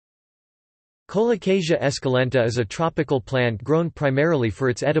Colocasia esculenta is a tropical plant grown primarily for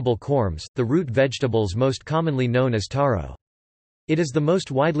its edible corms, the root vegetables most commonly known as taro. It is the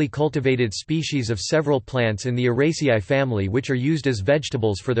most widely cultivated species of several plants in the Araceae family, which are used as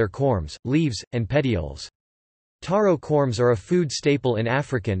vegetables for their corms, leaves, and petioles. Taro corms are a food staple in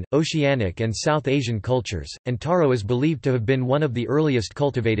African, Oceanic and South Asian cultures, and taro is believed to have been one of the earliest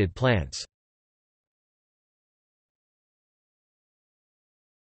cultivated plants.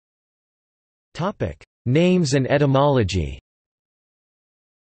 Names and etymology.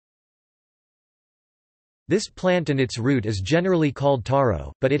 This plant and its root is generally called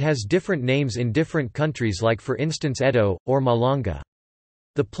taro, but it has different names in different countries, like for instance Edo, or Malanga.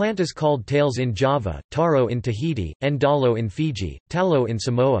 The plant is called tails in Java, taro in Tahiti, ndalo in Fiji, talo in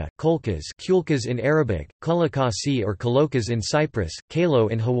Samoa, kulkas in Arabic, kulakasi or kalokas in Cyprus, kalo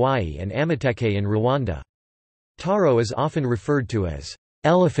in Hawaii and amateke in Rwanda. Taro is often referred to as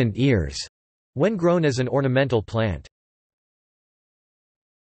elephant ears when grown as an ornamental plant.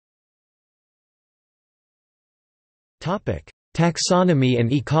 Taxonomy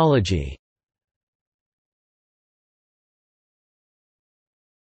and ecology.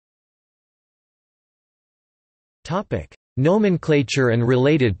 Nomenclature and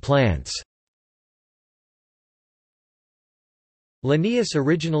related plants. Linnaeus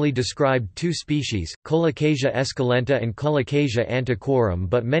originally described two species, Colocasia esculenta and Colocasia antiquorum,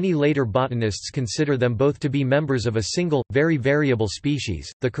 but many later botanists consider them both to be members of a single, very variable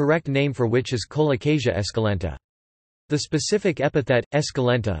species, the correct name for which is Colocasia esculenta. The specific epithet,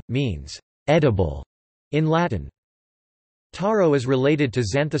 esculenta, means edible in Latin. Taro is related to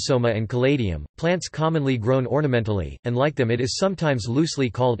Xanthosoma and Caladium, plants commonly grown ornamentally, and like them it is sometimes loosely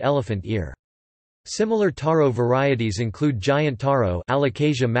called elephant ear. Similar taro varieties include giant taro,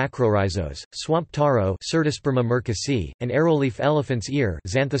 Alocasia macrorhizos, swamp taro, Certusperma merkesi, and arrowleaf elephant's ear,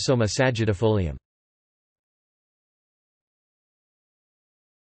 Xanthosoma sagittifolium.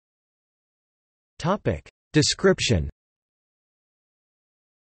 Topic: Description.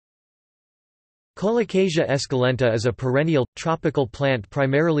 Colocasia esculenta is a perennial, tropical plant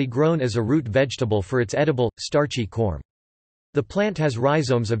primarily grown as a root vegetable for its edible, starchy corm. The plant has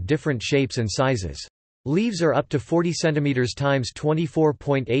rhizomes of different shapes and sizes. Leaves are up to 40 cm x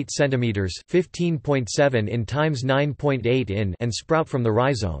 24.8 cm (15.7 in x 9.8 in) and sprout from the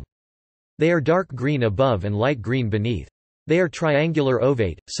rhizome. They are dark green above and light green beneath. They are triangular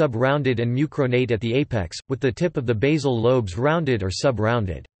ovate, sub-rounded and mucronate at the apex, with the tip of the basal lobes rounded or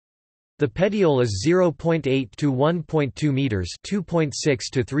sub-rounded. The petiole is 0.8 to 1.2 meters (2.6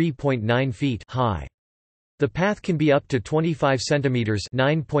 to 3.9 feet) high. The path can be up to 25 centimeters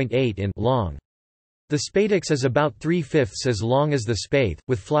 (9.8 in) long. The spadix is about 3/5 as long as the spathe,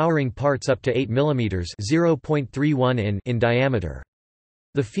 with flowering parts up to 8 mm (0.31 in) diameter.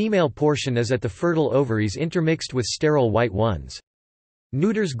 The female portion is at the fertile ovaries intermixed with sterile white ones.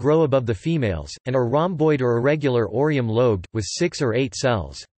 Neuters grow above the females, and are rhomboid or irregular orium-lobed, with 6 or 8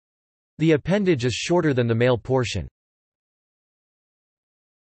 cells. The appendage is shorter than the male portion.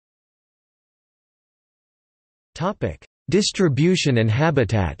 Distribution and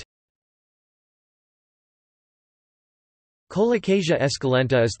habitat. Colocasia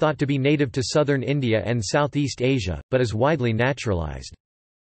esculenta is thought to be native to southern India and Southeast Asia, but is widely naturalized.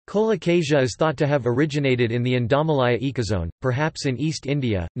 Colocasia is thought to have originated in the Indomalaya ecozone, perhaps in East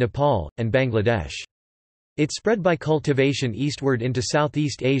India, Nepal, and Bangladesh. It spread by cultivation eastward into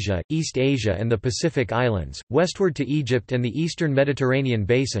Southeast Asia, East Asia and the Pacific Islands, westward to Egypt and the eastern Mediterranean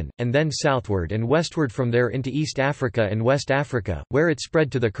basin, and then southward and westward from there into East Africa and West Africa, where it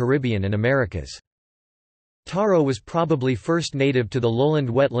spread to the Caribbean and Americas. Taro was probably first native to the lowland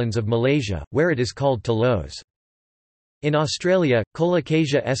wetlands of Malaysia, where it is called talos. In Australia,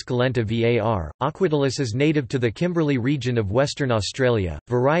 Colocasia esculenta var. Aquatilis is native to the Kimberley region of Western Australia.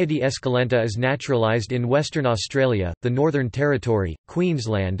 Variety esculenta is naturalised in Western Australia, the Northern Territory,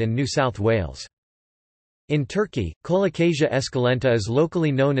 Queensland and New South Wales. In Turkey, Colocasia esculenta is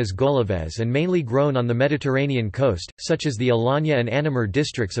locally known as golaves and mainly grown on the Mediterranean coast, such as the Alanya and Anamur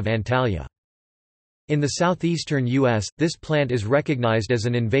districts of Antalya. In the southeastern U.S., this plant is recognized as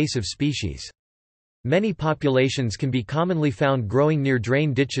an invasive species. Many populations can be commonly found growing near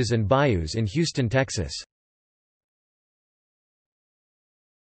drain ditches and bayous in Houston, Texas.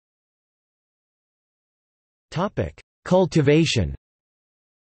 Cultivation.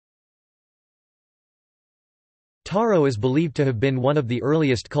 Taro is believed to have been one of the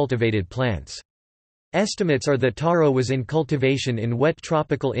earliest cultivated plants. Estimates are that taro was in cultivation in wet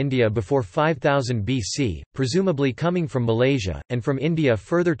tropical India before 5000 BC, presumably coming from Malaysia, and from India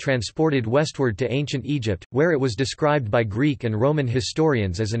further transported westward to ancient Egypt, where it was described by Greek and Roman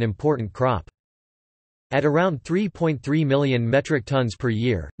historians as an important crop. At around 3.3 million metric tons per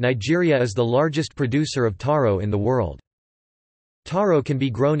year, Nigeria is the largest producer of taro in the world. Taro can be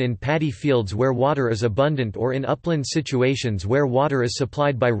grown in paddy fields where water is abundant or in upland situations where water is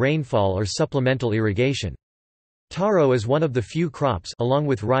supplied by rainfall or supplemental irrigation. Taro is one of the few crops, along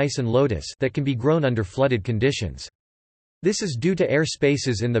with rice and lotus, that can be grown under flooded conditions. This is due to air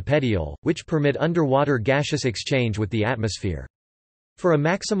spaces in the petiole, which permit underwater gaseous exchange with the atmosphere. For a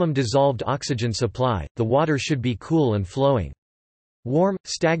maximum dissolved oxygen supply, the water should be cool and flowing. Warm,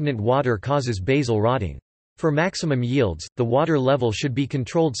 stagnant water causes basal rotting. For maximum yields, the water level should be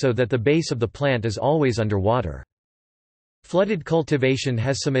controlled so that the base of the plant is always under water. Flooded cultivation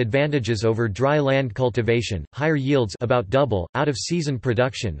has some advantages over dry land cultivation: higher yields, about double, out-of-season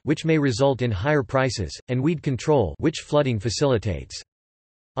production, which may result in higher prices, and weed control, which flooding facilitates.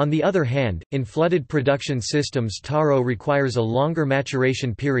 On the other hand, in flooded production systems, taro requires a longer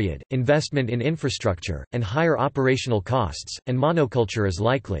maturation period, investment in infrastructure, and higher operational costs, and monoculture is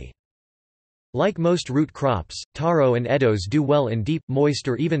likely. Like most root crops, taro and edos do well in deep, moist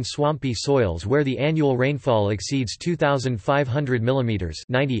or even swampy soils where the annual rainfall exceeds 2,500 mm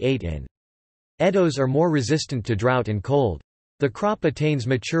 98 in. Edos are more resistant to drought and cold. The crop attains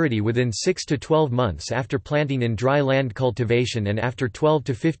maturity within 6 to 12 months after planting in dry land cultivation and after 12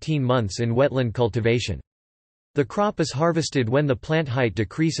 to 15 months in wetland cultivation. The crop is harvested when the plant height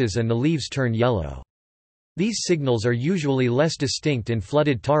decreases and the leaves turn yellow. These signals are usually less distinct in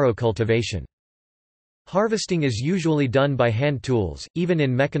flooded taro cultivation. Harvesting is usually done by hand tools, even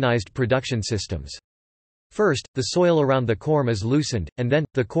in mechanized production systems. First, the soil around the corm is loosened, and then,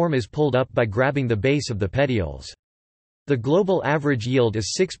 the corm is pulled up by grabbing the base of the petioles. The global average yield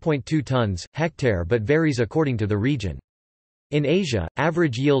is 6.2 tons, hectare, but varies according to the region. In Asia,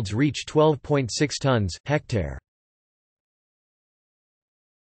 average yields reach 12.6 tons, hectare.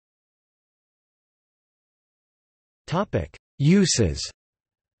 Uses.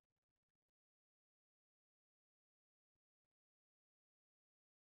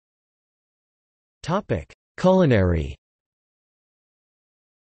 Culinary.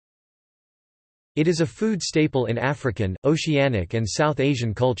 It is a food staple in African, Oceanic and South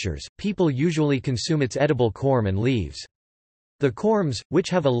Asian cultures. People usually consume its edible corm and leaves. The corms, which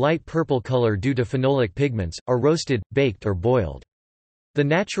have a light purple color due to phenolic pigments, are roasted, baked or boiled. The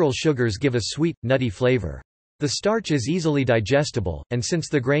natural sugars give a sweet, nutty flavor. The starch is easily digestible, and since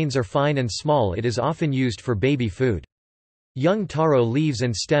the grains are fine and small, it is often used for baby food. Young taro leaves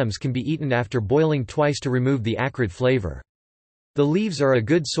and stems can be eaten after boiling twice to remove the acrid flavor. The leaves are a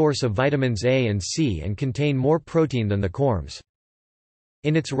good source of vitamins A and C and contain more protein than the corms.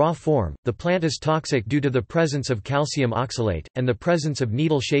 In its raw form, the plant is toxic due to the presence of calcium oxalate, and the presence of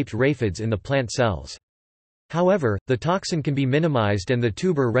needle-shaped raphids in the plant cells. However, the toxin can be minimized and the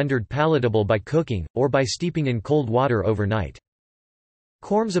tuber rendered palatable by cooking, or by steeping in cold water overnight.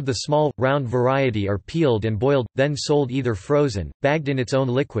 Corms of the small, round variety are peeled and boiled, then sold either frozen, bagged in its own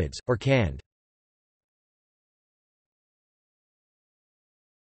liquids, or canned.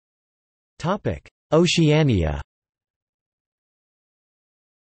 Oceania.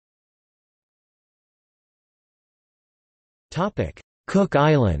 Cook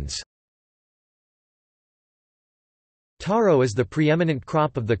Islands. Taro is the preeminent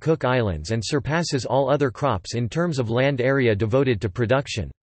crop of the Cook Islands and surpasses all other crops in terms of land area devoted to production.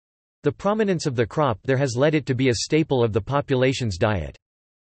 The prominence of the crop there has led it to be a staple of the population's diet.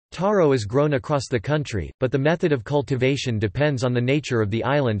 Taro is grown across the country, but the method of cultivation depends on the nature of the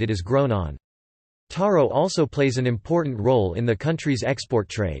island it is grown on. Taro also plays an important role in the country's export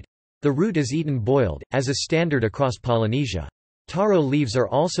trade. The root is eaten boiled, as a standard across Polynesia. Taro leaves are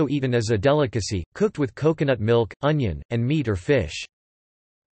also eaten as a delicacy, cooked with coconut milk, onion, and meat or fish.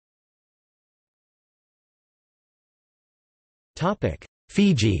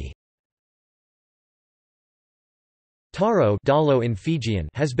 Fiji. Taro dalo in Fijian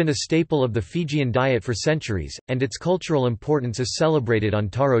has been a staple of the Fijian diet for centuries, and its cultural importance is celebrated on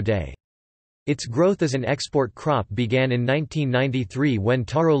Taro Day. Its growth as an export crop began in 1993 when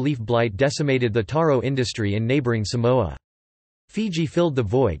taro leaf blight decimated the taro industry in neighboring Samoa. Fiji filled the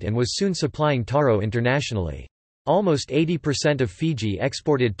void and was soon supplying taro internationally. Almost 80% of Fiji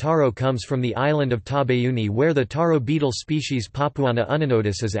exported taro comes from the island of Tabayuni, where the taro beetle species Papuana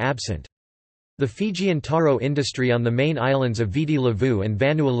unanotis is absent. The Fijian taro industry on the main islands of Viti Levu and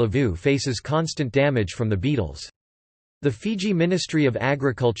Vanua Levu faces constant damage from the beetles. The Fiji Ministry of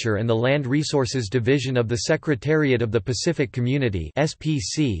Agriculture and the Land Resources Division of the Secretariat of the Pacific Community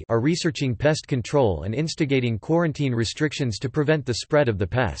 (SPC) are researching pest control and instigating quarantine restrictions to prevent the spread of the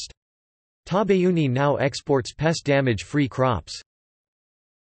pest. Tabayuni now exports pest damage-free crops.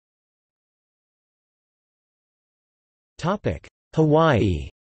 Hawaii.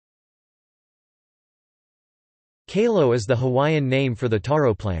 Kalo is the Hawaiian name for the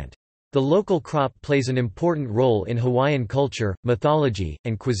taro plant. The local crop plays an important role in Hawaiian culture, mythology,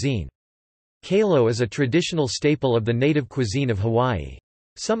 and cuisine. Kalo is a traditional staple of the native cuisine of Hawaii.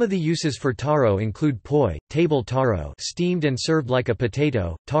 Some of the uses for taro include poi, table taro steamed and served like a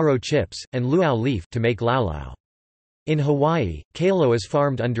potato, taro chips, and luau leaf to make laulau. In Hawaii, kalo is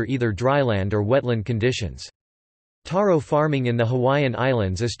farmed under either dryland or wetland conditions. Taro farming in the Hawaiian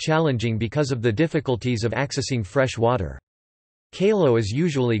Islands is challenging because of the difficulties of accessing fresh water. Kalo is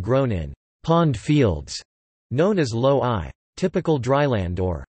usually grown in pond fields, known as lo-ai. Typical dryland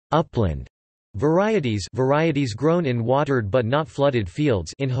or upland varieties grown in watered but not flooded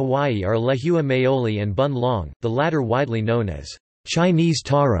fields in Hawaii are lehua maoli and bun long, the latter widely known as Chinese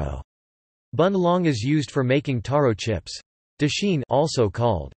taro. Bun long is used for making taro chips. Dashin, also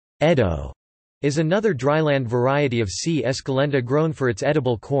called edo, is another dryland variety of C. esculenta grown for its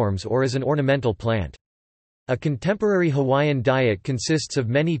edible corms or as an ornamental plant. A contemporary Hawaiian diet consists of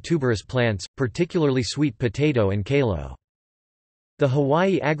many tuberous plants, particularly sweet potato and kalo. The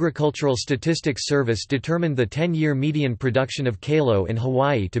Hawaii Agricultural Statistics Service determined the 10-year median production of kalo in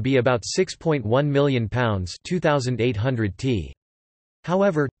Hawaii to be about 6.1 million pounds 2,800 t.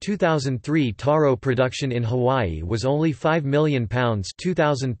 However, 2003 taro production in Hawaii was only 5 million pounds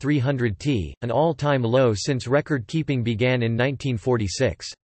 2,300 t, an all-time low since record-keeping began in 1946.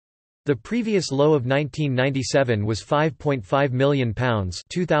 The previous low of 1997 was 5.5 million pounds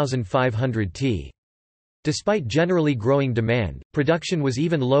 2,500 t. Despite generally growing demand, production was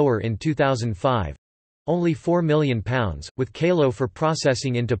even lower in 2005. Only 4 million pounds, with kalo for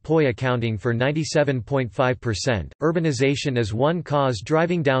processing into poi accounting for 97.5%. Urbanization is one cause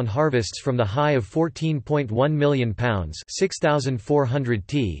driving down harvests from the high of 14.1 million pounds (6,400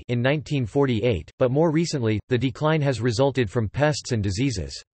 t) in 1948, but more recently, the decline has resulted from pests and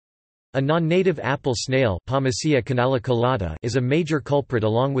diseases. A non-native apple snail Pomacea canaliculata is a major culprit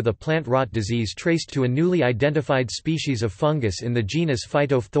along with a plant rot disease traced to a newly identified species of fungus in the genus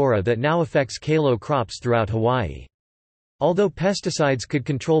Phytophthora that now affects kalo crops throughout Hawaii. Although pesticides could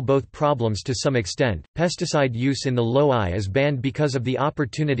control both problems to some extent, pesticide use in the lo-ai is banned because of the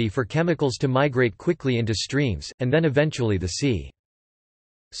opportunity for chemicals to migrate quickly into streams, and then eventually the sea.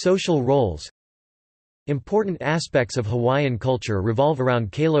 Social roles. Important aspects of Hawaiian culture revolve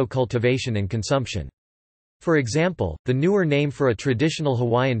around kalo cultivation and consumption. For example, the newer name for a traditional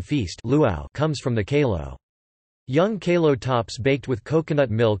Hawaiian feast luau comes from the kalo. Young kalo tops baked with coconut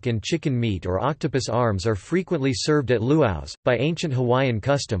milk and chicken meat or octopus arms are frequently served at luau's. By ancient Hawaiian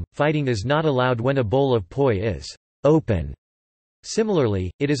custom, fighting is not allowed when a bowl of poi is open.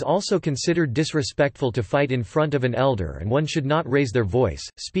 Similarly, it is also considered disrespectful to fight in front of an elder and one should not raise their voice,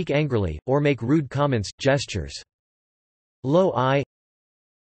 speak angrily, or make rude comments, gestures. Lo-ai.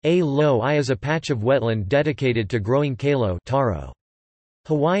 A lo-ai is a patch of wetland dedicated to growing kalo taro.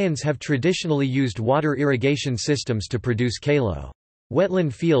 Hawaiians have traditionally used water irrigation systems to produce kalo.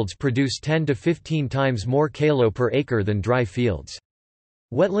 Wetland fields produce 10 to 15 times more kalo per acre than dry fields.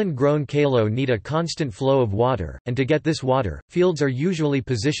 Wetland-grown kalo need a constant flow of water, and to get this water, fields are usually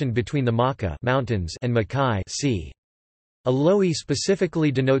positioned between the Maka mountains and Makai sea. A lo'i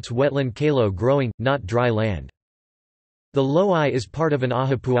specifically denotes wetland kalo growing, not dry land. The lo'i is part of an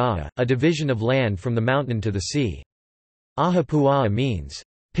ahapua'a, a division of land from the mountain to the sea. Ahapua'a means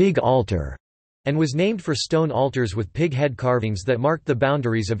pig altar, and was named for stone altars with pig head carvings that marked the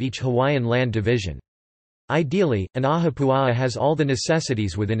boundaries of each Hawaiian land division. Ideally, an ahapua'a has all the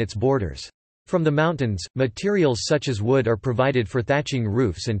necessities within its borders. From the mountains, materials such as wood are provided for thatching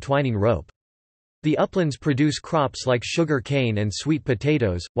roofs and twining rope. The uplands produce crops like sugar cane and sweet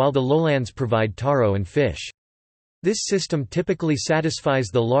potatoes, while the lowlands provide taro and fish. This system typically satisfies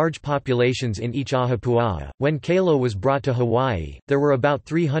the large populations in each ahapua'a. When kalo was brought to Hawaii, there were about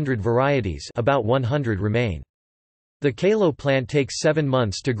 300 varieties, about 100 remain. The kalo plant takes 7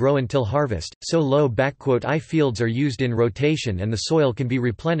 months to grow until harvest, so lo-i fields are used in rotation and the soil can be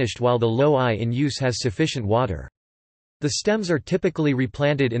replenished while the lo-i in use has sufficient water. The stems are typically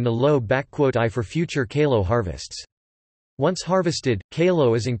replanted in the lo-i for future kalo harvests. Once harvested,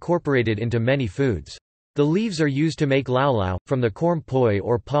 kalo is incorporated into many foods. The leaves are used to make laulau, from the corm poi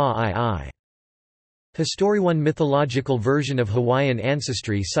or pa'i'i. One mythological version of Hawaiian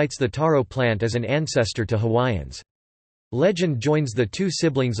ancestry cites the taro plant as an ancestor to Hawaiians. Legend joins the two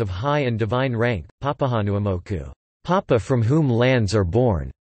siblings of high and divine rank, Papahanuamoku, Papa from whom lands are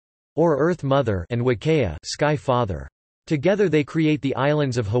born, or Earth Mother, and Wakea, Sky Father. Together they create the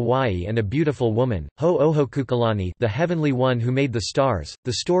islands of Hawaii and a beautiful woman, Ho-Ohokukalani, the heavenly one who made the stars.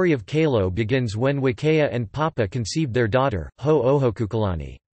 The story of Kalo begins when Wakea and Papa conceived their daughter,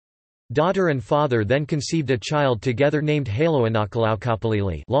 Ho-Ohokukalani. Daughter and father then conceived a child together named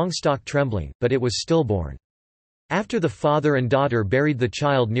Haloanakalaukaupalili, Longstalk Trembling, but it was stillborn. After the father and daughter buried the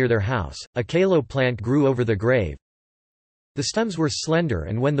child near their house, a kalo plant grew over the grave. The stems were slender,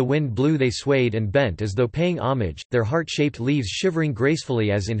 and when the wind blew they swayed and bent as though paying homage, their heart-shaped leaves shivering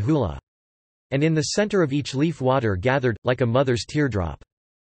gracefully as in hula. And in the center of each leaf water gathered, like a mother's teardrop.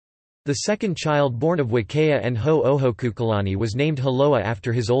 The second child born of Wakea and Ho-Ohokukalani was named Haloa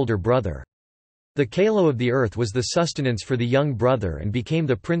after his older brother. The kalo of the earth was the sustenance for the young brother and became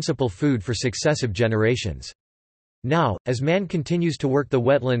the principal food for successive generations. Now, as man continues to work the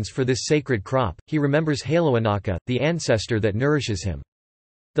wetlands for this sacred crop, he remembers Haloanaka, the ancestor that nourishes him.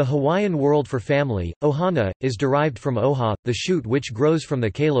 The Hawaiian word for family, ohana, is derived from oha, the shoot which grows from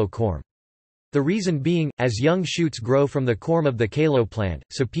the kalo corm. The reason being, as young shoots grow from the corm of the kalo plant,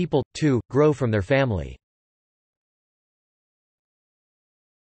 so people, too, grow from their family.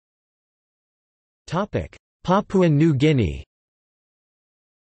 Papua New Guinea.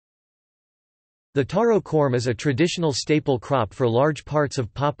 The taro corm is a traditional staple crop for large parts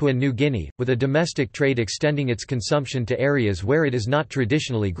of Papua New Guinea, with a domestic trade extending its consumption to areas where it is not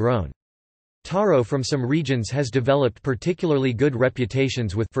traditionally grown. Taro from some regions has developed particularly good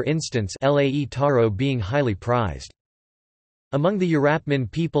reputations with, for instance, Lae taro being highly prized. Among the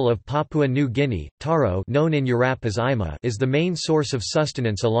Yurapmin people of Papua New Guinea, taro, known in Yurap as ima, is the main source of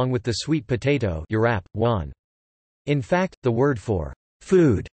sustenance along with the sweet potato Yurap, wan. In fact, the word for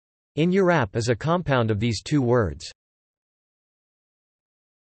food in Yurap is a compound of these two words.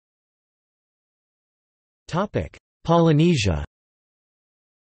 Polynesia.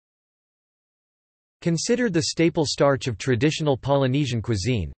 Considered the staple starch of traditional Polynesian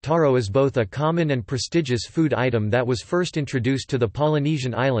cuisine, taro is both a common and prestigious food item that was first introduced to the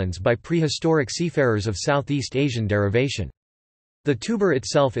Polynesian islands by prehistoric seafarers of Southeast Asian derivation. The tuber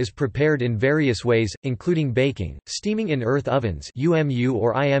itself is prepared in various ways, including baking, steaming in earth ovens UMU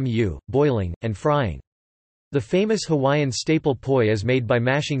or IMU, boiling, and frying. The famous Hawaiian staple poi is made by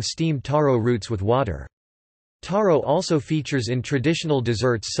mashing steamed taro roots with water. Taro also features in traditional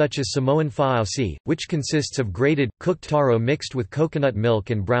desserts such as Samoan fa'ausi, which consists of grated, cooked taro mixed with coconut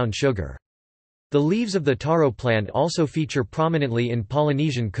milk and brown sugar. The leaves of the taro plant also feature prominently in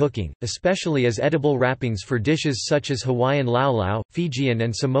Polynesian cooking, especially as edible wrappings for dishes such as Hawaiian laulau, Fijian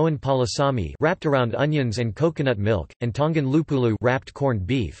and Samoan palasami wrapped around onions and coconut milk, and Tongan lupulu wrapped corned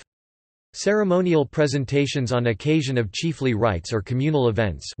beef. Ceremonial presentations on occasion of chiefly rites or communal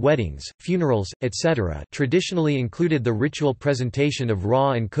events, weddings, funerals, etc., traditionally included the ritual presentation of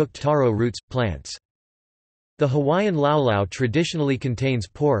raw and cooked taro roots, plants. The Hawaiian laulau traditionally contains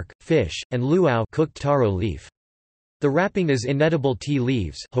pork, fish, and luau cooked taro leaf. The wrapping is inedible tea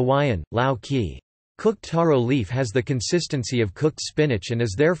leaves Hawaiian, lau ki. Cooked taro leaf has the consistency of cooked spinach and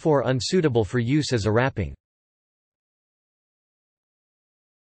is therefore unsuitable for use as a wrapping.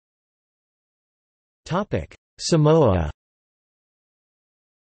 Samoa.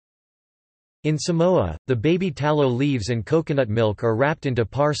 In Samoa, the baby tallow leaves and coconut milk are wrapped into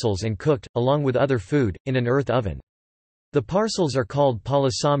parcels and cooked, along with other food, in an earth oven. The parcels are called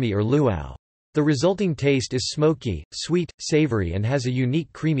palasami or luau. The resulting taste is smoky, sweet, savory and has a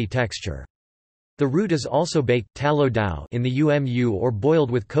unique creamy texture. The root is also baked tallow dao in the umu or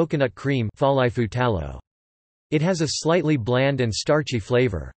boiled with coconut cream tallow. It has a slightly bland and starchy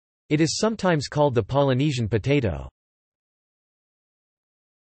flavor. It is sometimes called the Polynesian potato.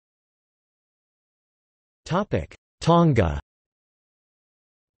 Tonga.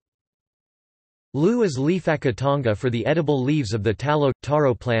 Lu is leafaka tonga for the edible leaves of the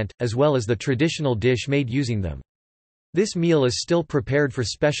taro plant, as well as the traditional dish made using them. This meal is still prepared for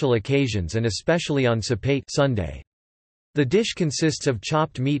special occasions and especially on Sapate Sunday. The dish consists of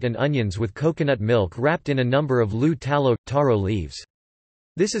chopped meat and onions with coconut milk wrapped in a number of lu taro leaves.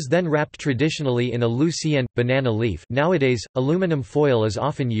 This is then wrapped traditionally in a lu sien, banana leaf. Nowadays, aluminum foil is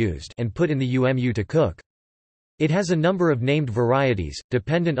often used and put in the umu to cook. It has a number of named varieties,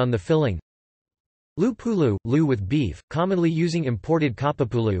 dependent on the filling. Lu pulu, lu with beef, commonly using imported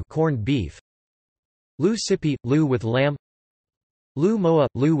kapapulu corned beef. Lu sipi, lu with lamb. Lu moa,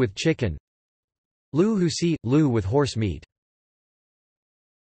 lu with chicken. Lu husi, lu with horse meat.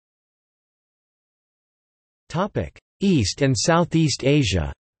 East and Southeast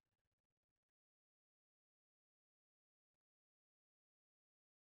Asia.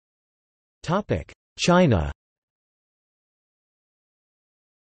 China.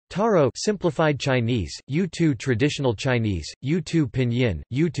 Taro simplified Chinese, U2 traditional Chinese, U2 pinyin,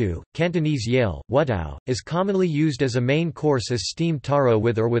 U2, Cantonese Yale, Wutao, is commonly used as a main course as steamed taro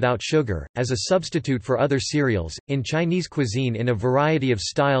with or without sugar, as a substitute for other cereals, in Chinese cuisine in a variety of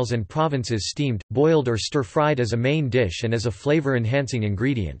styles and provinces steamed, boiled or stir-fried as a main dish and as a flavor-enhancing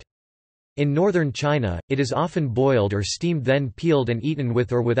ingredient. In northern China, it is often boiled or steamed then peeled and eaten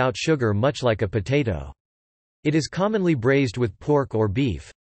with or without sugar much like a potato. It is commonly braised with pork or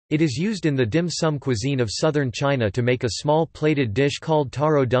beef. It is used in the dim sum cuisine of southern China to make a small plated dish called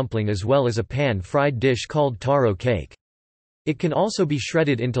taro dumpling as well as a pan-fried dish called taro cake. It can also be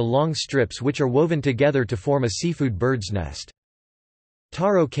shredded into long strips which are woven together to form a seafood bird's nest.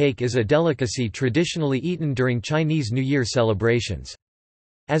 Taro cake is a delicacy traditionally eaten during Chinese New Year celebrations.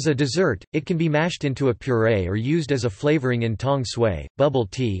 As a dessert, it can be mashed into a puree or used as a flavoring in tong sui, bubble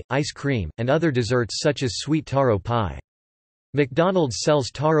tea, ice cream, and other desserts such as sweet taro pie. McDonald's sells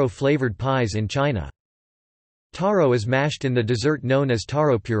taro-flavored pies in China. Taro is mashed in the dessert known as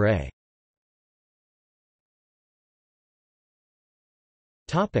taro puree.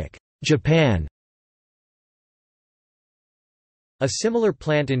 Japan. A similar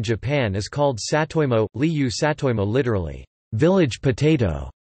plant in Japan is called satoimo, liu satoimo literally, village potato.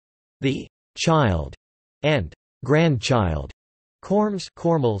 The child and grandchild corms,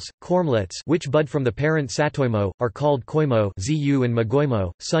 cormels, cormlets which bud from the parent satoimo, are called koimo zu and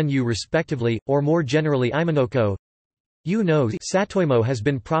magoimo, sunyu respectively, or more generally imonoko. Satoimo has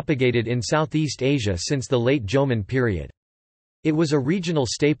been propagated in Southeast Asia since the late Jomon period. It was a regional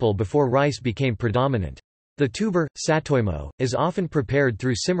staple before rice became predominant. The tuber, satoimo, is often prepared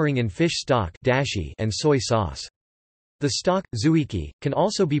through simmering in fish stock dashi and soy sauce. The stalk, zuiki, can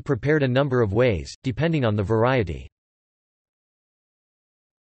also be prepared a number of ways, depending on the variety.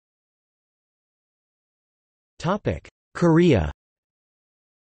 Korea.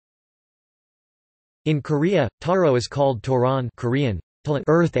 In Korea, taro is called toran Korean,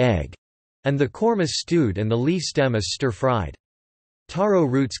 earth egg, and the corm is stewed and the leaf stem is stir-fried. Taro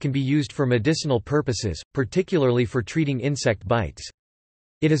roots can be used for medicinal purposes, particularly for treating insect bites.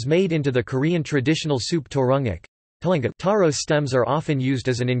 It is made into the Korean traditional soup torungak. Taro stems are often used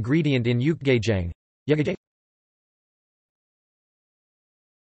as an ingredient in ukgaejang.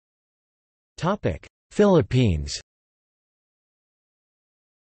 Philippines.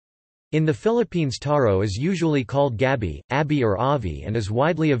 In the Philippines, taro is usually called gabi, abi or avi and is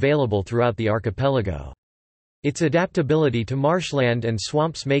widely available throughout the archipelago. Its adaptability to marshland and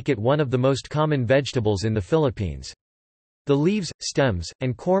swamps make it one of the most common vegetables in the Philippines. The leaves, stems,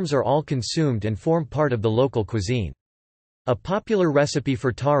 and corms are all consumed and form part of the local cuisine. A popular recipe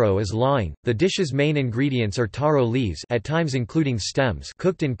for taro is laing. The dish's main ingredients are taro leaves, at times including stems,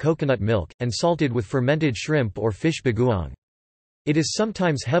 cooked in coconut milk, and salted with fermented shrimp or fish bagoong. It is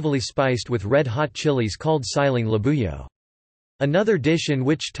sometimes heavily spiced with red-hot chilies called siling labuyo. Another dish in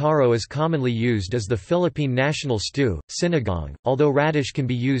which taro is commonly used is the Philippine national stew, sinigang, although radish can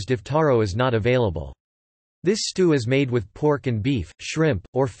be used if taro is not available. This stew is made with pork and beef, shrimp,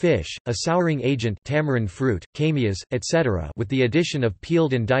 or fish, a souring agent tamarind fruit, camellias, etc. with the addition of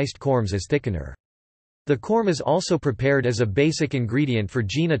peeled and diced corms as thickener. The corm is also prepared as a basic ingredient for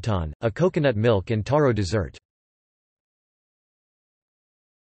ginatan, a coconut milk and taro dessert.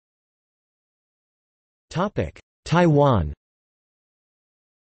 Taiwan.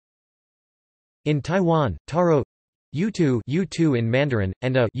 In Taiwan, taro yutu in Mandarin,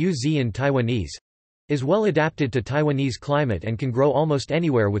 and uz in Taiwanese, is well adapted to Taiwanese climate and can grow almost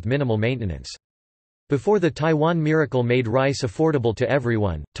anywhere with minimal maintenance. Before the Taiwan miracle made rice affordable to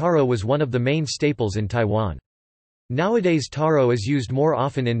everyone, taro was one of the main staples in Taiwan. Nowadays taro is used more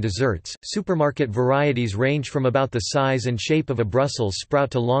often in desserts. Supermarket varieties range from about the size and shape of a Brussels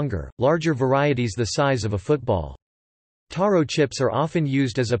sprout to longer, larger varieties the size of a football. Taro chips are often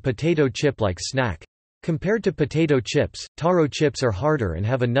used as a potato chip-like snack. Compared to potato chips, taro chips are harder and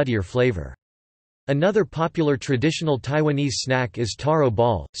have a nuttier flavor. Another popular traditional Taiwanese snack is taro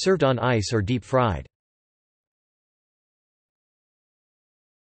ball, served on ice or deep-fried.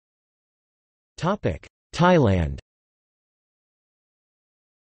 Thailand.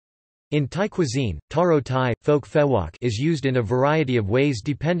 In Thai cuisine, taro Thai, folk fewak is used in a variety of ways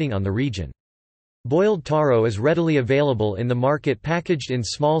depending on the region. Boiled taro is readily available in the market packaged in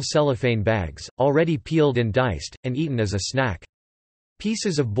small cellophane bags, already peeled and diced, and eaten as a snack.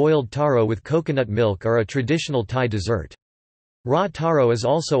 Pieces of boiled taro with coconut milk are a traditional Thai dessert. Raw taro is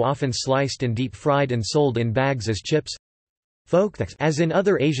also often sliced and deep-fried and sold in bags as chips. As in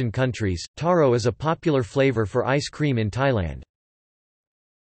other Asian countries, taro is a popular flavor for ice cream in Thailand.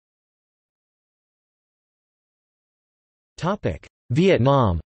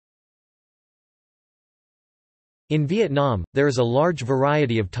 Vietnam. In Vietnam, there is a large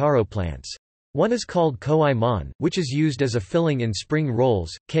variety of taro plants. One is called khoai mon, which is used as a filling in spring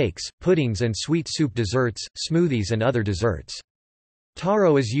rolls, cakes, puddings and sweet soup desserts, smoothies and other desserts.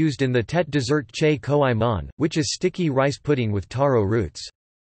 Taro is used in the Tet dessert che khoai mon, which is sticky rice pudding with taro roots.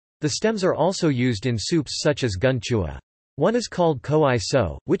 The stems are also used in soups such as gun chua. One is called khoai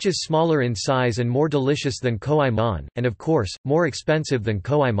so, which is smaller in size and more delicious than khoai mon, and of course, more expensive than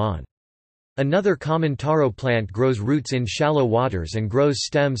khoai mon. Another common taro plant grows roots in shallow waters and grows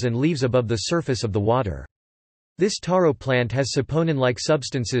stems and leaves above the surface of the water. This taro plant has saponin-like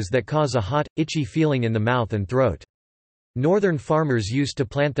substances that cause a hot, itchy feeling in the mouth and throat. Northern farmers used to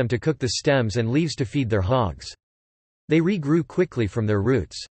plant them to cook the stems and leaves to feed their hogs. They regrew quickly from their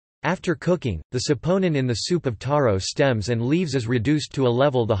roots. After cooking, the saponin in the soup of taro stems and leaves is reduced to a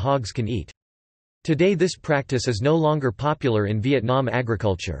level the hogs can eat. Today this practice is no longer popular in Vietnam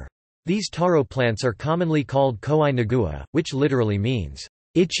agriculture. These taro plants are commonly called khoai nagua, which literally means,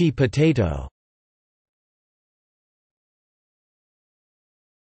 itchy potato.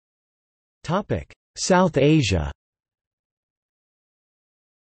 South Asia.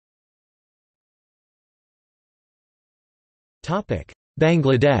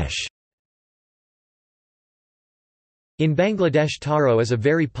 Bangladesh. In Bangladesh, taro is a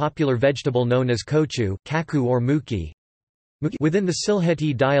very popular vegetable known as kochu, kaku or muki. Within the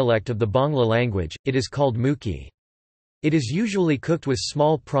Sylheti dialect of the Bangla language, it is called muki. It is usually cooked with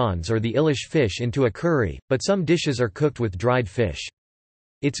small prawns or the Ilish fish into a curry, but some dishes are cooked with dried fish.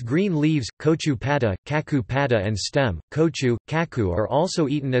 Its green leaves, kochu pata, kaku pata and stem, kochu, kaku are also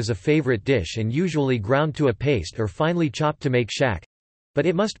eaten as a favorite dish and usually ground to a paste or finely chopped to make shak, but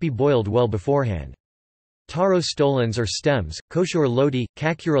it must be boiled well beforehand. Taro stolons or stems, koshur loti,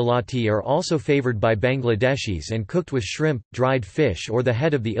 kakuralati are also favored by Bangladeshis and cooked with shrimp, dried fish or the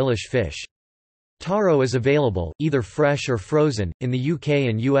head of the Ilish fish. Taro is available, either fresh or frozen, in the UK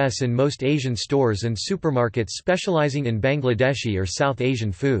and US in most Asian stores and supermarkets specializing in Bangladeshi or South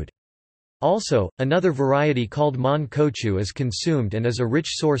Asian food. Also, another variety called mon kochu is consumed and is a rich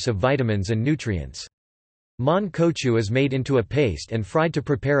source of vitamins and nutrients. Mon kochu is made into a paste and fried to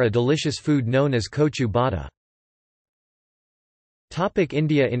prepare a delicious food known as kochu bata.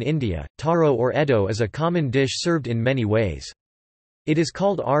 India. In India, taro or edo is a common dish served in many ways. It is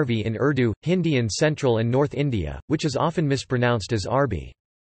called arvi in Urdu, Hindi in Central and North India, which is often mispronounced as arbi.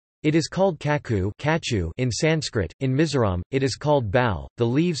 It is called kaku in Sanskrit. In Mizoram, it is called bal. The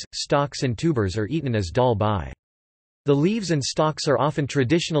leaves, stalks and tubers are eaten as dal bai. The leaves and stalks are often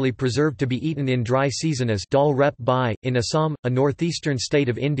traditionally preserved to be eaten in dry season as dal rep bai. In Assam, a northeastern state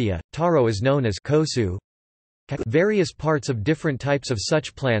of India, taro is known as kosu. Various parts of different types of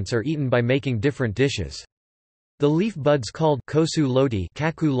such plants are eaten by making different dishes. The leaf buds called kosu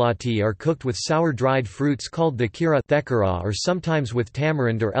loti are cooked with sour dried fruits called the kira or sometimes with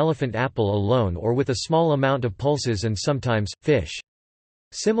tamarind or elephant apple alone or with a small amount of pulses and sometimes, fish.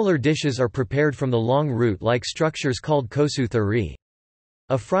 Similar dishes are prepared from the long root-like structures called kosu thari.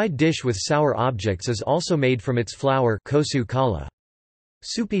 A fried dish with sour objects is also made from its flour kosu kala.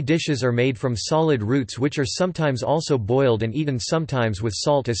 Soupy dishes are made from solid roots which are sometimes also boiled and eaten sometimes with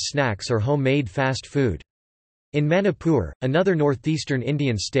salt as snacks or homemade fast food. In Manipur, another northeastern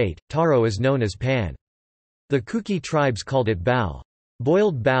Indian state, taro is known as pan. The Kuki tribes called it bal.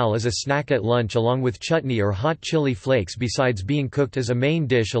 Boiled bal is a snack at lunch along with chutney or hot chili flakes besides being cooked as a main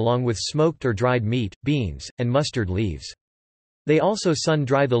dish along with smoked or dried meat, beans, and mustard leaves. They also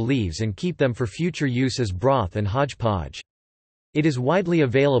sun-dry the leaves and keep them for future use as broth and hodgepodge. It is widely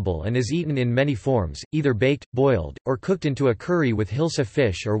available and is eaten in many forms, either baked, boiled, or cooked into a curry with hilsa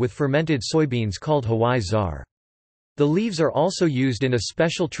fish or with fermented soybeans called hawai zar. The leaves are also used in a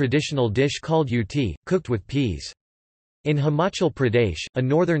special traditional dish called uti, cooked with peas. In Himachal Pradesh, a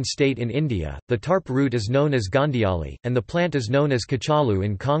northern state in India, the tarp root is known as gandiali, and the plant is known as kachalu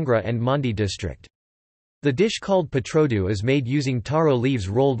in Kangra and Mandi district. The dish called patrodu is made using taro leaves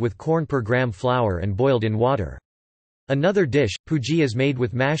rolled with corn per gram flour and boiled in water. Another dish, puji, is made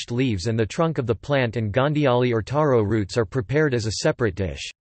with mashed leaves and the trunk of the plant, and gandiali or taro roots are prepared as a separate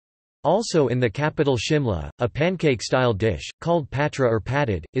dish. Also in the capital Shimla, a pancake-style dish, called patra or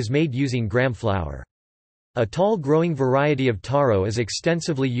patted, is made using gram flour. A tall growing variety of taro is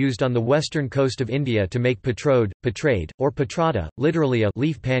extensively used on the western coast of India to make patrode, patrade, or patrada, literally a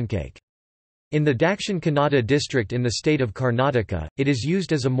leaf pancake. In the Dakshin Kannada district in the state of Karnataka, it is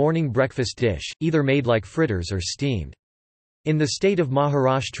used as a morning breakfast dish, either made like fritters or steamed. In the state of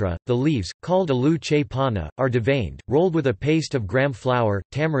Maharashtra, the leaves, called alu che pana, are deveined, rolled with a paste of gram flour,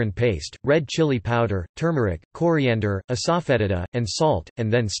 tamarind paste, red chili powder, turmeric, coriander, asafoetida, and salt,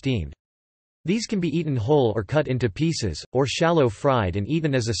 and then steamed. These can be eaten whole or cut into pieces, or shallow fried and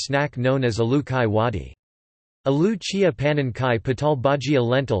eaten as a snack known as alu kai wadi. Alu chia panan kai patal bajia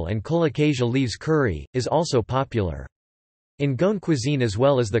lentil and colocasia leaves curry, is also popular. In Goan cuisine as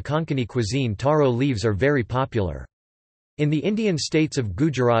well as the Konkani cuisine, taro leaves are very popular. In the Indian states of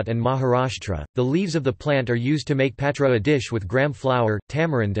Gujarat and Maharashtra, the leaves of the plant are used to make patra, a dish with gram flour,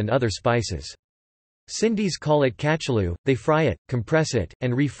 tamarind and other spices. Sindhis call it kachalu, they fry it, compress it,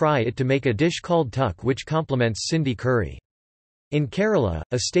 and re-fry it to make a dish called tuk which complements Sindhi curry. In Kerala,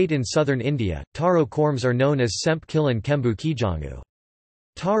 a state in southern India, taro korms are known as semp kilan kembu kijangu.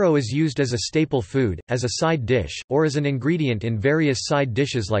 Taro is used as a staple food, as a side dish, or as an ingredient in various side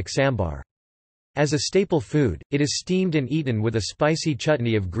dishes like sambar. As a staple food, it is steamed and eaten with a spicy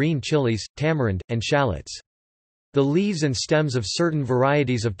chutney of green chilies, tamarind, and shallots. The leaves and stems of certain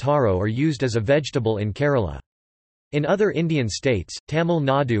varieties of taro are used as a vegetable in Kerala. In other Indian states, Tamil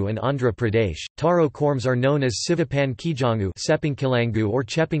Nadu and Andhra Pradesh, taro korms are known as sivapan kijangu sepinkilangu or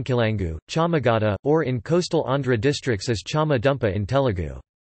chepinkilangu, chamagata, or in coastal Andhra districts as chama dumpa in Telugu.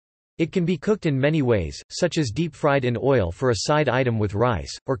 It can be cooked in many ways, such as deep-fried in oil for a side item with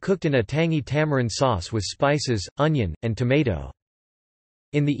rice, or cooked in a tangy tamarind sauce with spices, onion, and tomato.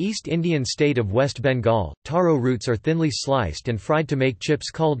 In the East Indian state of West Bengal, taro roots are thinly sliced and fried to make chips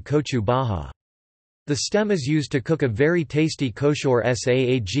called kochu baha. The stem is used to cook a very tasty koshor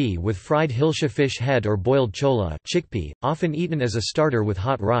saag with fried hilsa fish head or boiled chola chickpea, often eaten as a starter with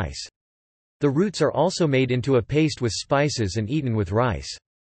hot rice. The roots are also made into a paste with spices and eaten with rice.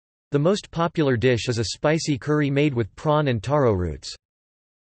 The most popular dish is a spicy curry made with prawn and taro roots.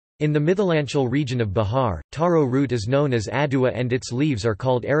 In the Mithilanchal region of Bihar, taro root is known as adua and its leaves are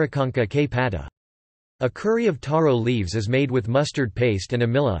called arakanka ke pata. A curry of taro leaves is made with mustard paste and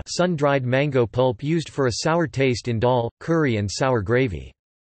amila, sun-dried mango pulp used for a sour taste in dal, curry and sour gravy.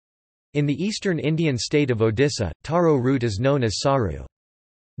 In the eastern Indian state of Odisha, taro root is known as saru.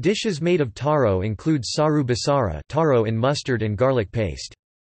 Dishes made of taro include saru basara, taro in mustard and garlic paste.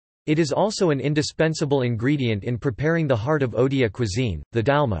 It is also an indispensable ingredient in preparing the heart of Odia cuisine, the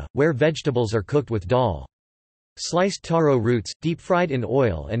dalma, where vegetables are cooked with dal. Sliced taro roots, deep-fried in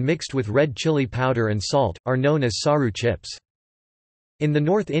oil and mixed with red chili powder and salt, are known as saru chips. In the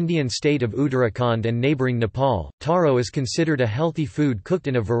North Indian state of Uttarakhand and neighbouring Nepal, taro is considered a healthy food cooked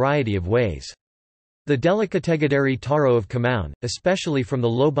in a variety of ways. The delicategaderi taro of Kumaon, especially from the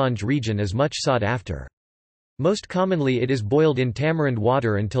Lobanj region, is much sought after. Most commonly it is boiled in tamarind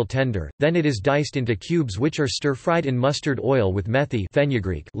water until tender, then it is diced into cubes which are stir-fried in mustard oil with methi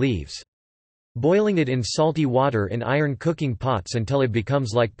fenugreek leaves. Boiling it in salty water in iron cooking pots until it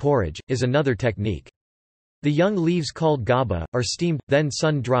becomes like porridge, is another technique. The young leaves called gaba, are steamed, then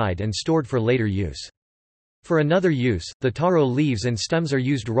sun-dried and stored for later use. For another use, the taro leaves and stems are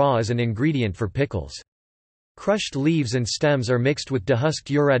used raw as an ingredient for pickles. Crushed leaves and stems are mixed with dehusked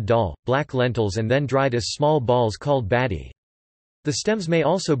urad dal, black lentils and then dried as small balls called badi. The stems may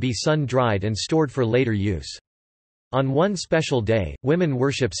also be sun-dried and stored for later use. On one special day, women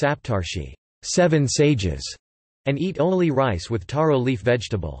worship Saptarshi, 7 sages, and eat only rice with taro leaf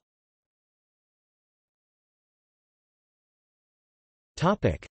vegetable.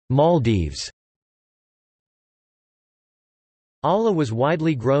 Maldives. Ala was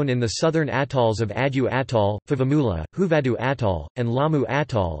widely grown in the southern atolls of Adu Atoll, Favamula, Huvadu Atoll, and Lamu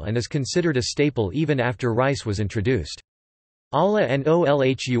Atoll and is considered a staple even after rice was introduced. Ala and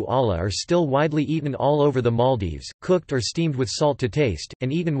olhu ala are still widely eaten all over the Maldives, cooked or steamed with salt to taste,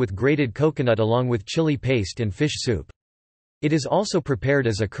 and eaten with grated coconut along with chili paste and fish soup. It is also prepared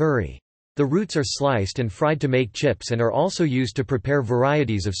as a curry. The roots are sliced and fried to make chips and are also used to prepare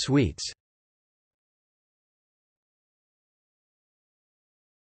varieties of sweets.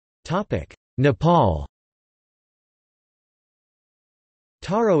 Nepal.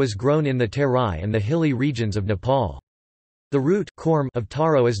 Taro is grown in the Terai and the hilly regions of Nepal. The root of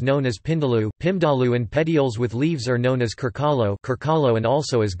taro is known as pindalu and petioles with leaves are known as kurkalo and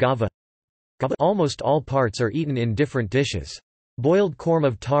also as gava. Almost all parts are eaten in different dishes. Boiled corm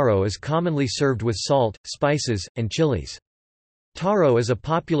of taro is commonly served with salt, spices, and chilies. Taro is a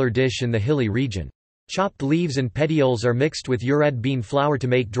popular dish in the hilly region. Chopped leaves and petioles are mixed with urad bean flour to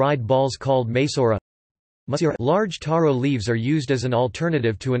make dried balls called maisora. Large taro leaves are used as an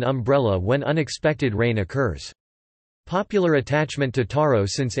alternative to an umbrella when unexpected rain occurs. Popular attachment to taro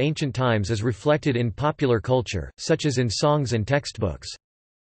since ancient times is reflected in popular culture, such as in songs and textbooks.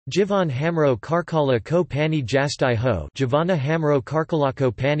 Jivan Hamro Karkala ko pani jastai ho Jivana Hamro Karkala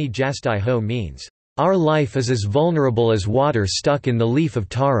ko pani jastai ho means, "Our life is as vulnerable as water stuck in the leaf of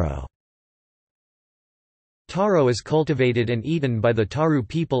taro." Taro is cultivated and eaten by the Taru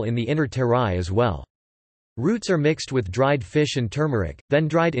people in the inner Terai as well. Roots are mixed with dried fish and turmeric, then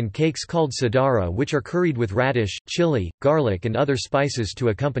dried in cakes called sadara, which are curried with radish, chili, garlic and other spices to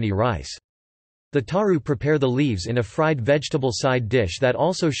accompany rice. The Taru prepare the leaves in a fried vegetable side dish that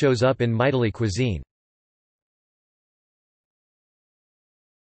also shows up in Maithili cuisine.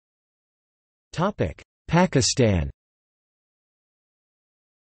 Pakistan.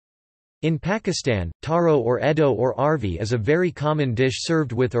 In Pakistan, taro or edo or arvi is a very common dish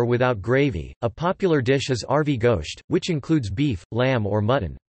served with or without gravy. A popular dish is arvi gosht, which includes beef, lamb or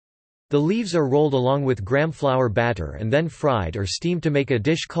mutton. The leaves are rolled along with gram flour batter and then fried or steamed to make a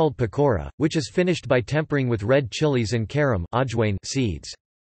dish called pakora, which is finished by tempering with red chilies and karam seeds.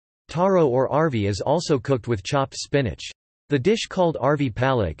 Taro or arvi is also cooked with chopped spinach. The dish called arvi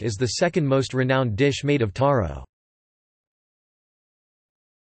palak is the second most renowned dish made of taro.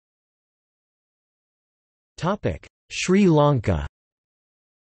 Sri Lanka.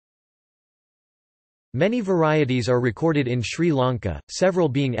 Many varieties are recorded in Sri Lanka, several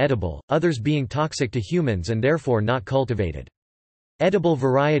being edible, others being toxic to humans and therefore not cultivated. Edible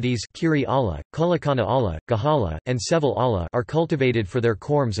varieties Kiri ala, Kulikana ala, Gahala, and Seville ala are cultivated for their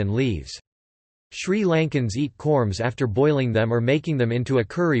corms and leaves. Sri Lankans eat corms after boiling them or making them into a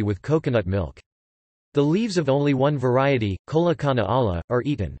curry with coconut milk. The leaves of only one variety, Kulikana ala, are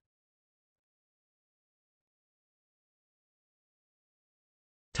eaten.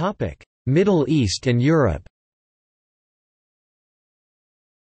 Middle East and Europe.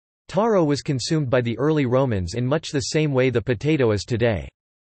 Taro was consumed by the early Romans in much the same way the potato is today.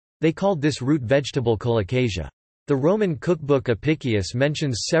 They called this root vegetable colocasia. The Roman cookbook Apicius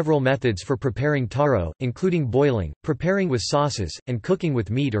mentions several methods for preparing taro, including boiling, preparing with sauces, and cooking with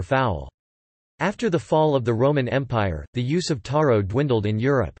meat or fowl. After the fall of the Roman Empire, the use of taro dwindled in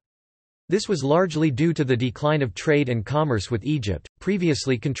Europe. This was largely due to the decline of trade and commerce with Egypt,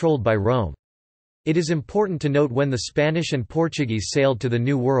 previously controlled by Rome. It is important to note when the Spanish and Portuguese sailed to the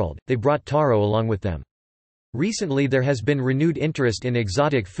New World, they brought taro along with them. Recently there has been renewed interest in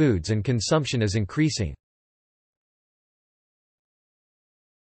exotic foods and consumption is increasing.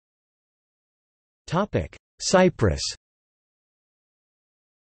 Cyprus.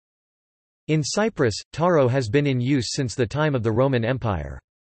 In Cyprus, taro has been in use since the time of the Roman Empire.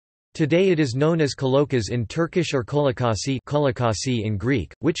 Today it is known as kolokas in Turkish or kolakasi in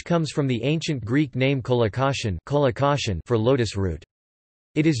Greek, which comes from the ancient Greek name kolakashin for lotus root.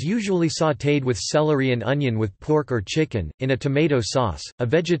 It is usually sautéed with celery and onion with pork or chicken, in a tomato sauce. A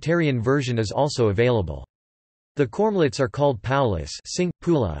vegetarian version is also available. The cormlets are called paulis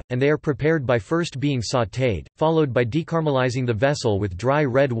and they are prepared by first being sautéed, followed by decaramelizing the vessel with dry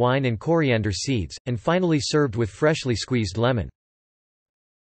red wine and coriander seeds, and finally served with freshly squeezed lemon.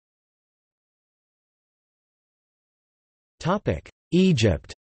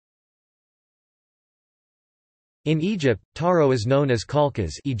 Egypt. In Egypt, taro is known as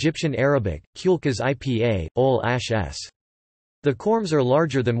kulkas Egyptian Arabic, kulkas IPA, ol ash s. The corms are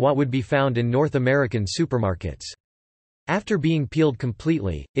larger than what would be found in North American supermarkets. After being peeled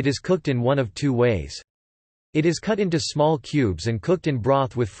completely, it is cooked in one of two ways. It is cut into small cubes and cooked in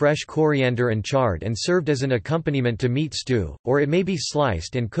broth with fresh coriander and chard and served as an accompaniment to meat stew, or it may be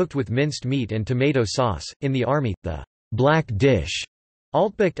sliced and cooked with minced meat and tomato sauce. In the army, the black dish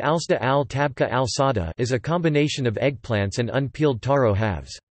altbakt alsta al tabka al sada is a combination of eggplants and unpeeled taro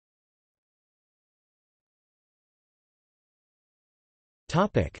halves.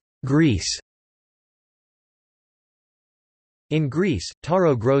 Greece. In Greece,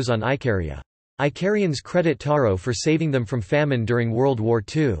 taro grows on Icaria. Icarians credit taro for saving them from famine during World War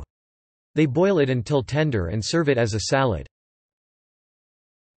II. They boil it until tender and serve it as a salad.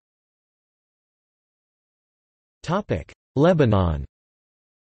 Lebanon.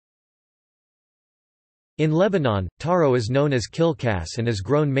 In Lebanon, taro is known as kilkas and is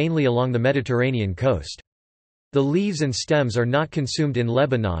grown mainly along the Mediterranean coast. The leaves and stems are not consumed in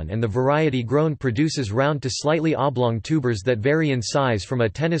Lebanon and the variety grown produces round to slightly oblong tubers that vary in size from a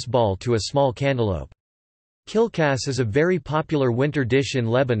tennis ball to a small cantaloupe. Kilkas is a very popular winter dish in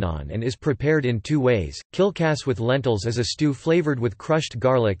Lebanon and is prepared in two ways, kilkas with lentils as a stew flavored with crushed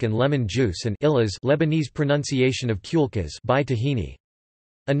garlic and lemon juice and illas Lebanese pronunciation of kulkas by tahini.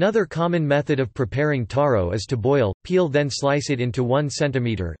 Another common method of preparing taro is to boil, peel then slice it into 1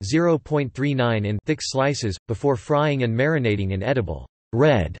 cm (0.39 in) thick slices, before frying and marinating in edible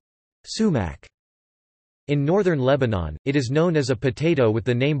red sumac. In northern Lebanon, it is known as a potato with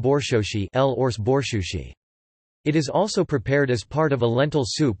the name borshoshi el ors borshushi. It is also prepared as part of a lentil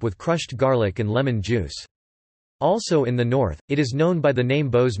soup with crushed garlic and lemon juice. Also in the north, it is known by the name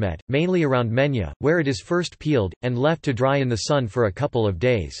bosmet, mainly around Menya, where it is first peeled, and left to dry in the sun for a couple of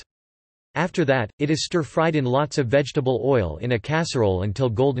days. After that, it is stir-fried in lots of vegetable oil in a casserole until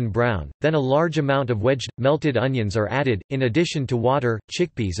golden brown, then a large amount of wedged, melted onions are added, in addition to water,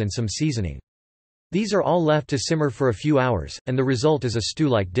 chickpeas and some seasoning. These are all left to simmer for a few hours, and the result is a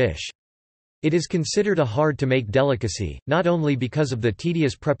stew-like dish. It is considered a hard-to-make delicacy, not only because of the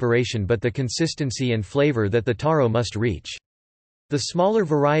tedious preparation but the consistency and flavor that the taro must reach. The smaller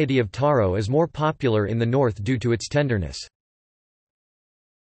variety of taro is more popular in the north due to its tenderness.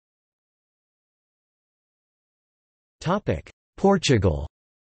 Portugal.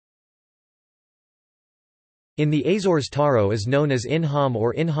 In the Azores, taro is known as inham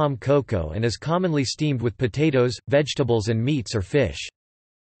or inham coco and is commonly steamed with potatoes, vegetables and meats or fish.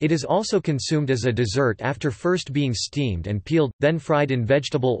 It is also consumed as a dessert after first being steamed and peeled, then fried in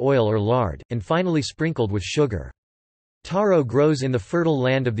vegetable oil or lard, and finally sprinkled with sugar. Taro grows in the fertile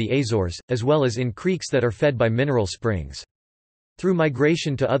land of the Azores, as well as in creeks that are fed by mineral springs. Through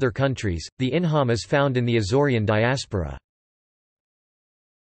migration to other countries, the inham is found in the Azorean diaspora.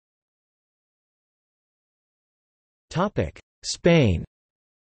 Spain.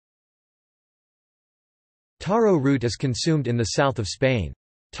 Taro root is consumed in the south of Spain.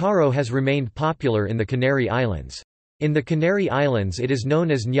 Taro has remained popular in the Canary Islands. In the Canary Islands it is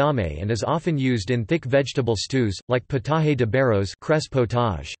known as ñame and is often used in thick vegetable stews, like potaje de berros cress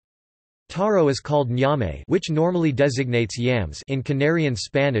potage. Taro is called ñame, which normally designates yams in Canarian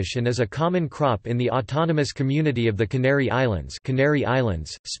Spanish and is a common crop in the autonomous community of the Canary Islands,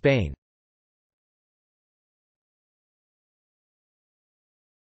 Spain.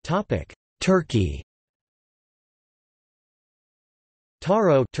 Turkey.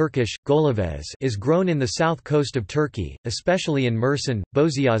 Taro Turkish, golaves, is grown in the south coast of Turkey, especially in Mersin,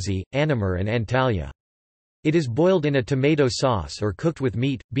 Bozyazi, Anamur and Antalya. It is boiled in a tomato sauce or cooked with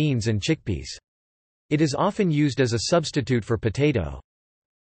meat, beans and chickpeas. It is often used as a substitute for potato.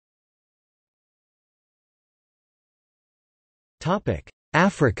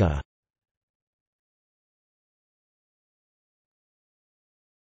 Africa.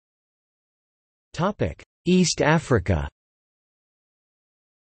 East Africa.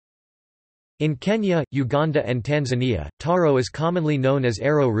 In Kenya, Uganda and Tanzania, taro is commonly known as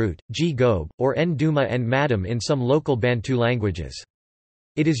arrowroot, g-gobe, or nduma and madam in some local Bantu languages.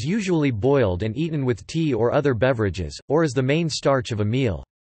 It is usually boiled and eaten with tea or other beverages, or as the main starch of a meal.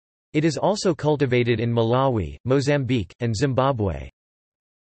 It is also cultivated in Malawi, Mozambique, and Zimbabwe.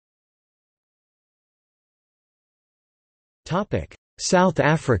 South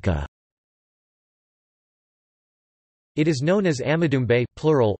Africa. It is known as amadumbe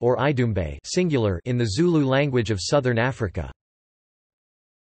plural or idumbe singular in the Zulu language of southern Africa.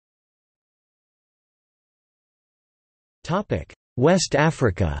 West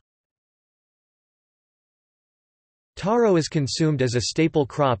Africa. Taro is consumed as a staple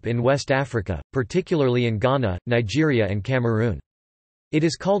crop in West Africa, particularly in Ghana, Nigeria and Cameroon. It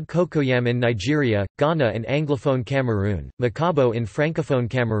is called cocoyam in Nigeria, Ghana and Anglophone Cameroon, makabo in Francophone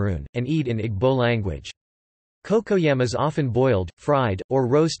Cameroon, and Eid in Igbo language. Cocoyam is often boiled, fried, or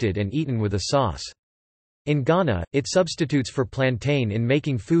roasted and eaten with a sauce. In Ghana, it substitutes for plantain in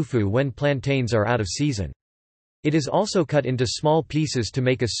making fufu when plantains are out of season. It is also cut into small pieces to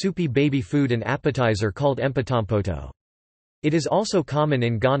make a soupy baby food and appetizer called empatampoto. It is also common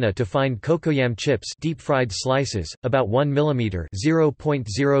in Ghana to find cocoyam chips, deep-fried slices, about 1 mm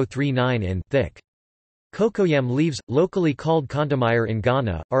 (0.039 in) thick. Cocoyam leaves, locally called kontomire in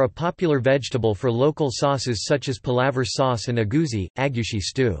Ghana, are a popular vegetable for local sauces such as palaver sauce and agushi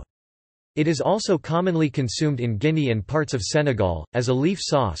stew. It is also commonly consumed in Guinea and parts of Senegal, as a leaf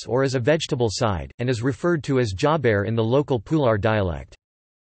sauce or as a vegetable side, and is referred to as jaber in the local Pular dialect.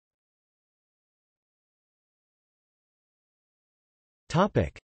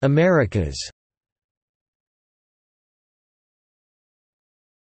 Americas.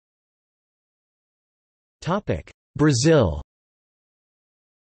 Brazil.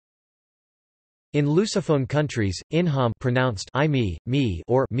 In Lusophone countries, inham pronounced me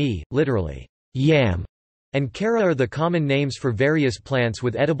or me, literally yam, and cara are the common names for various plants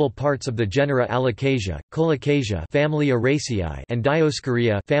with edible parts of the genera Alocasia, Colocasia family Araceae and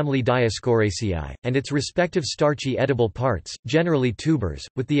Dioscorea family Dioscoraceae, and its respective starchy edible parts, generally tubers,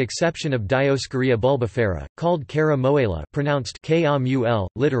 with the exception of Dioscorea bulbifera, called cara moela pronounced ka-mul,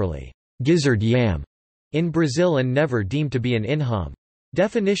 literally gizzard yam, in Brazil and never deemed to be an inham.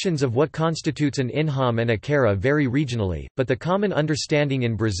 Definitions of what constitutes an inham and a cara vary regionally, but the common understanding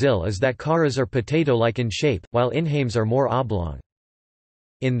in Brazil is that caras are potato-like in shape, while inhames are more oblong.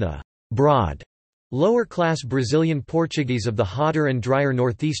 In the broad Lower-class Brazilian Portuguese of the hotter and drier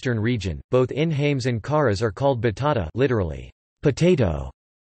northeastern region, both Inhames and Caras are called batata, literally, potato.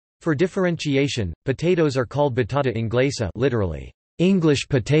 For differentiation, potatoes are called batata inglesa, literally, English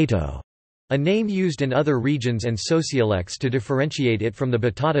potato, a name used in other regions and sociolects to differentiate it from the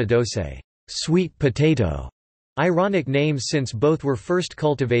batata doce, sweet potato. Ironic names since both were first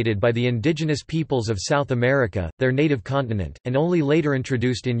cultivated by the indigenous peoples of South America, their native continent, and only later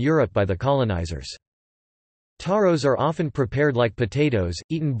introduced in Europe by the colonizers. Taros are often prepared like potatoes,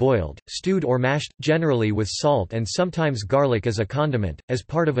 eaten boiled, stewed or mashed, generally with salt and sometimes garlic as a condiment, as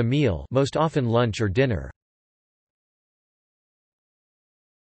part of a meal, most often lunch or dinner.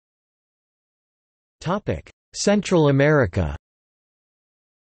 Central America.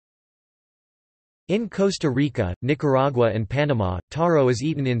 In Costa Rica, Nicaragua and Panama, taro is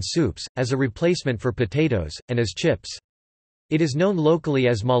eaten in soups, as a replacement for potatoes, and as chips. It is known locally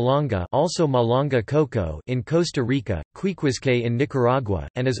as malanga, also malanga coco in Costa Rica, quiquisque in Nicaragua,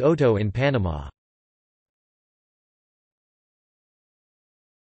 and as oto in Panama.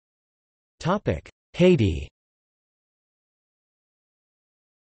 Haiti.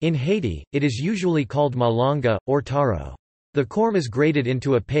 In Haiti, it is usually called malanga, or taro. The corm is grated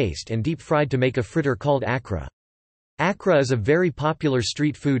into a paste and deep-fried to make a fritter called akra. Akra is a very popular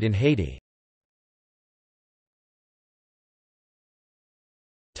street food in Haiti.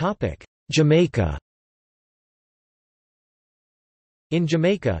 Jamaica. In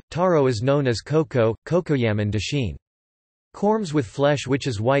Jamaica, taro is known as cocoa, cocoyam and dasheen. Corms with flesh which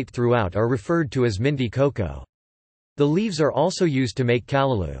is white throughout are referred to as minty cocoa. The leaves are also used to make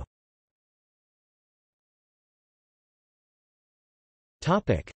callaloo.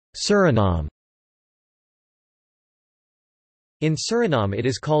 Suriname. In Suriname it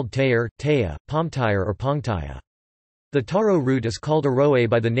is called tayar, taya, pomtire or pongtaya. The taro root is called aroe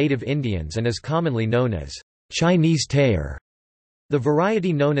by the native Indians and is commonly known as Chinese tayar. The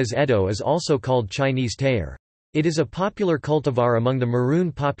variety known as edo is also called Chinese tayar. It is a popular cultivar among the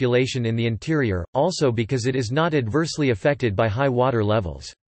maroon population in the interior, also because it is not adversely affected by high water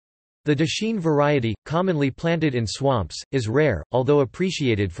levels. The dasheen variety, commonly planted in swamps, is rare, although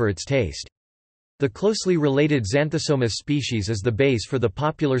appreciated for its taste. The closely related Xanthosomus species is the base for the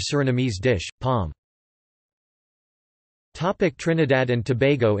popular Surinamese dish, pom. Trinidad and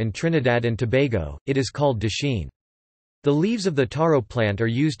Tobago. In Trinidad and Tobago, it is called dasheen. The leaves of the taro plant are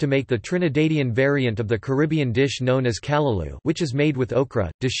used to make the Trinidadian variant of the Caribbean dish known as callaloo, which is made with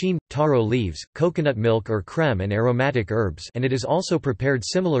okra, dasheen, taro leaves, coconut milk or creme and aromatic herbs, and it is also prepared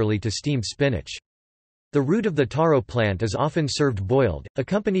similarly to steamed spinach. The root of the taro plant is often served boiled,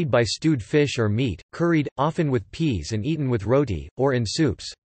 accompanied by stewed fish or meat, curried, often with peas and eaten with roti, or in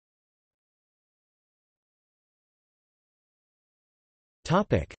soups.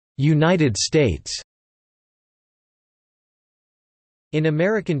 United States. In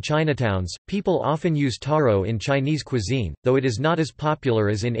American Chinatowns, people often use taro in Chinese cuisine, though it is not as popular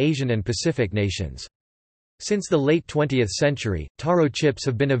as in Asian and Pacific nations. Since the late 20th century, taro chips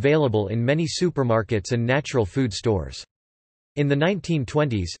have been available in many supermarkets and natural food stores. In the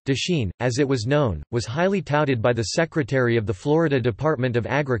 1920s, dasheen, as it was known, was highly touted by the Secretary of the Florida Department of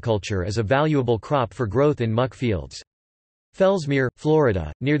Agriculture as a valuable crop for growth in muck fields. Fellsmere,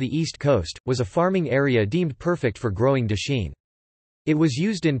 Florida, near the East Coast, was a farming area deemed perfect for growing dasheen. It was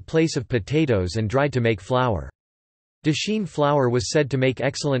used in place of potatoes and dried to make flour. Dasheen flour was said to make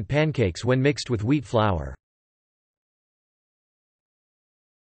excellent pancakes when mixed with wheat flour.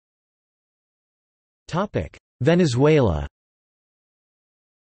 Venezuela.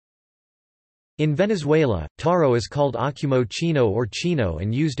 In Venezuela, taro is called acumo chino or chino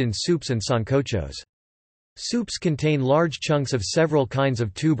and used in soups and sancochos. Soups contain large chunks of several kinds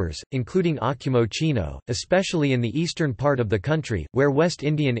of tubers, including acumo chino, especially in the eastern part of the country, where West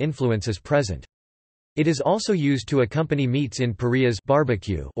Indian influence is present. It is also used to accompany meats in parillas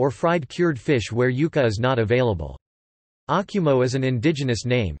barbecue or fried cured fish where yuca is not available. Acumo is an indigenous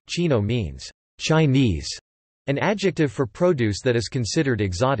name, chino means Chinese, an adjective for produce that is considered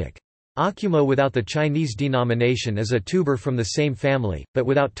exotic. Acumo without the Chinese denomination is a tuber from the same family, but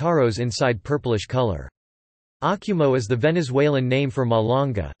without taros inside purplish color. Acumo is the Venezuelan name for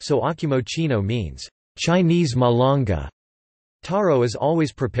malanga, so acumo chino means Chinese malanga. Taro is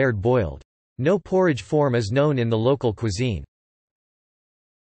always prepared boiled. No porridge form is known in the local cuisine.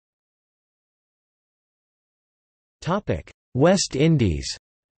 West Indies.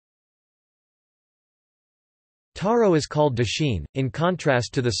 Taro is called dasheen, in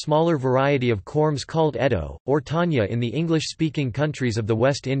contrast to the smaller variety of corms called edo, or tanya in the English-speaking countries of the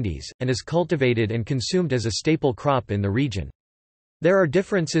West Indies, and is cultivated and consumed as a staple crop in the region. There are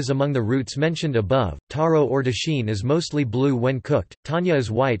differences among the roots mentioned above. Taro or dasheen is mostly blue when cooked, tanya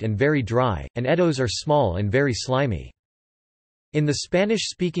is white and very dry, and eddos are small and very slimy. In the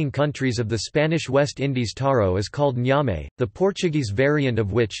Spanish-speaking countries of the Spanish West Indies, taro is called ñame, the Portuguese variant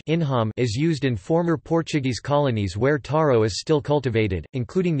of which inham is used in former Portuguese colonies where taro is still cultivated,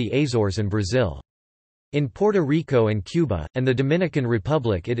 including the Azores and Brazil. In Puerto Rico and Cuba, and the Dominican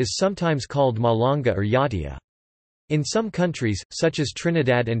Republic it is sometimes called malanga or yatia. In some countries, such as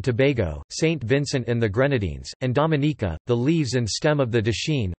Trinidad and Tobago, St. Vincent and the Grenadines, and Dominica, the leaves and stem of the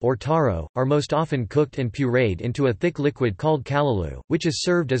dasheen, or taro, are most often cooked and pureed into a thick liquid called callaloo, which is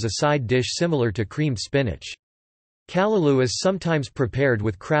served as a side dish similar to creamed spinach. Callaloo is sometimes prepared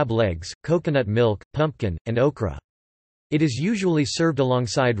with crab legs, coconut milk, pumpkin, and okra. It is usually served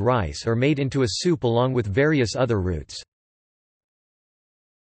alongside rice or made into a soup along with various other roots.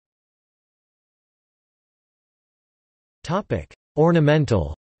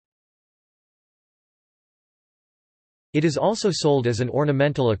 Ornamental. It is also sold as an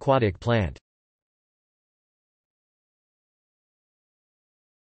ornamental aquatic plant.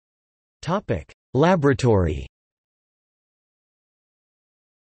 Laboratory.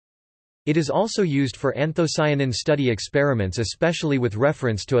 It is also used for anthocyanin study experiments, especially with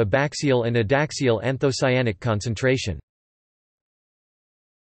reference to abaxial and adaxial anthocyanic concentration.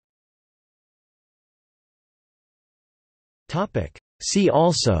 See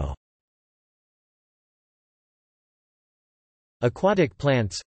also: aquatic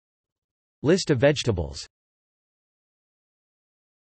plants, list of vegetables.